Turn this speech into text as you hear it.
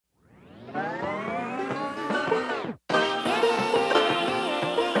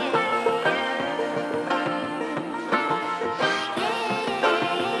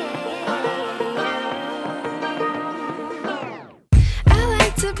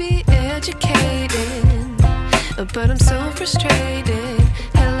be educated, but I'm so frustrated.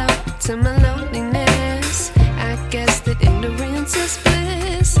 Hello to my loneliness. I guess that ignorance is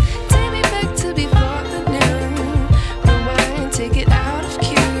bliss. Take me back to before I knew. Rewind, take it out of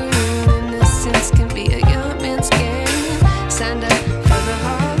cue. Innocence can be a young man's game. Signed up for the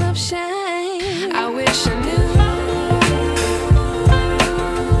hall of shame. I wish I knew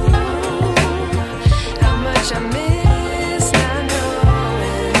how much I miss not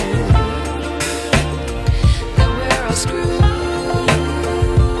knowing that we're all screwed.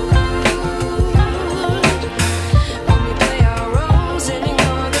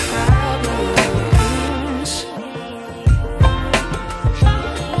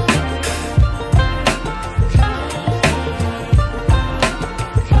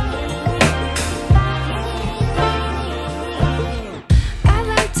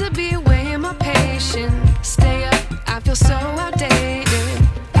 Stay up, I feel so outdated.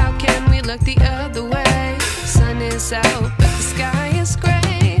 How can we look the other way? Sun is out, but the sky is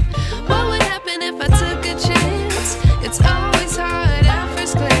gray. What would happen if I took a chance? It's always hard at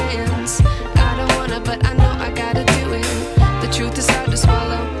first glance. I don't wanna, but I know I gotta do it. The truth is hard to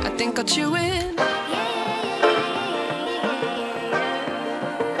swallow, I think I'll chew it.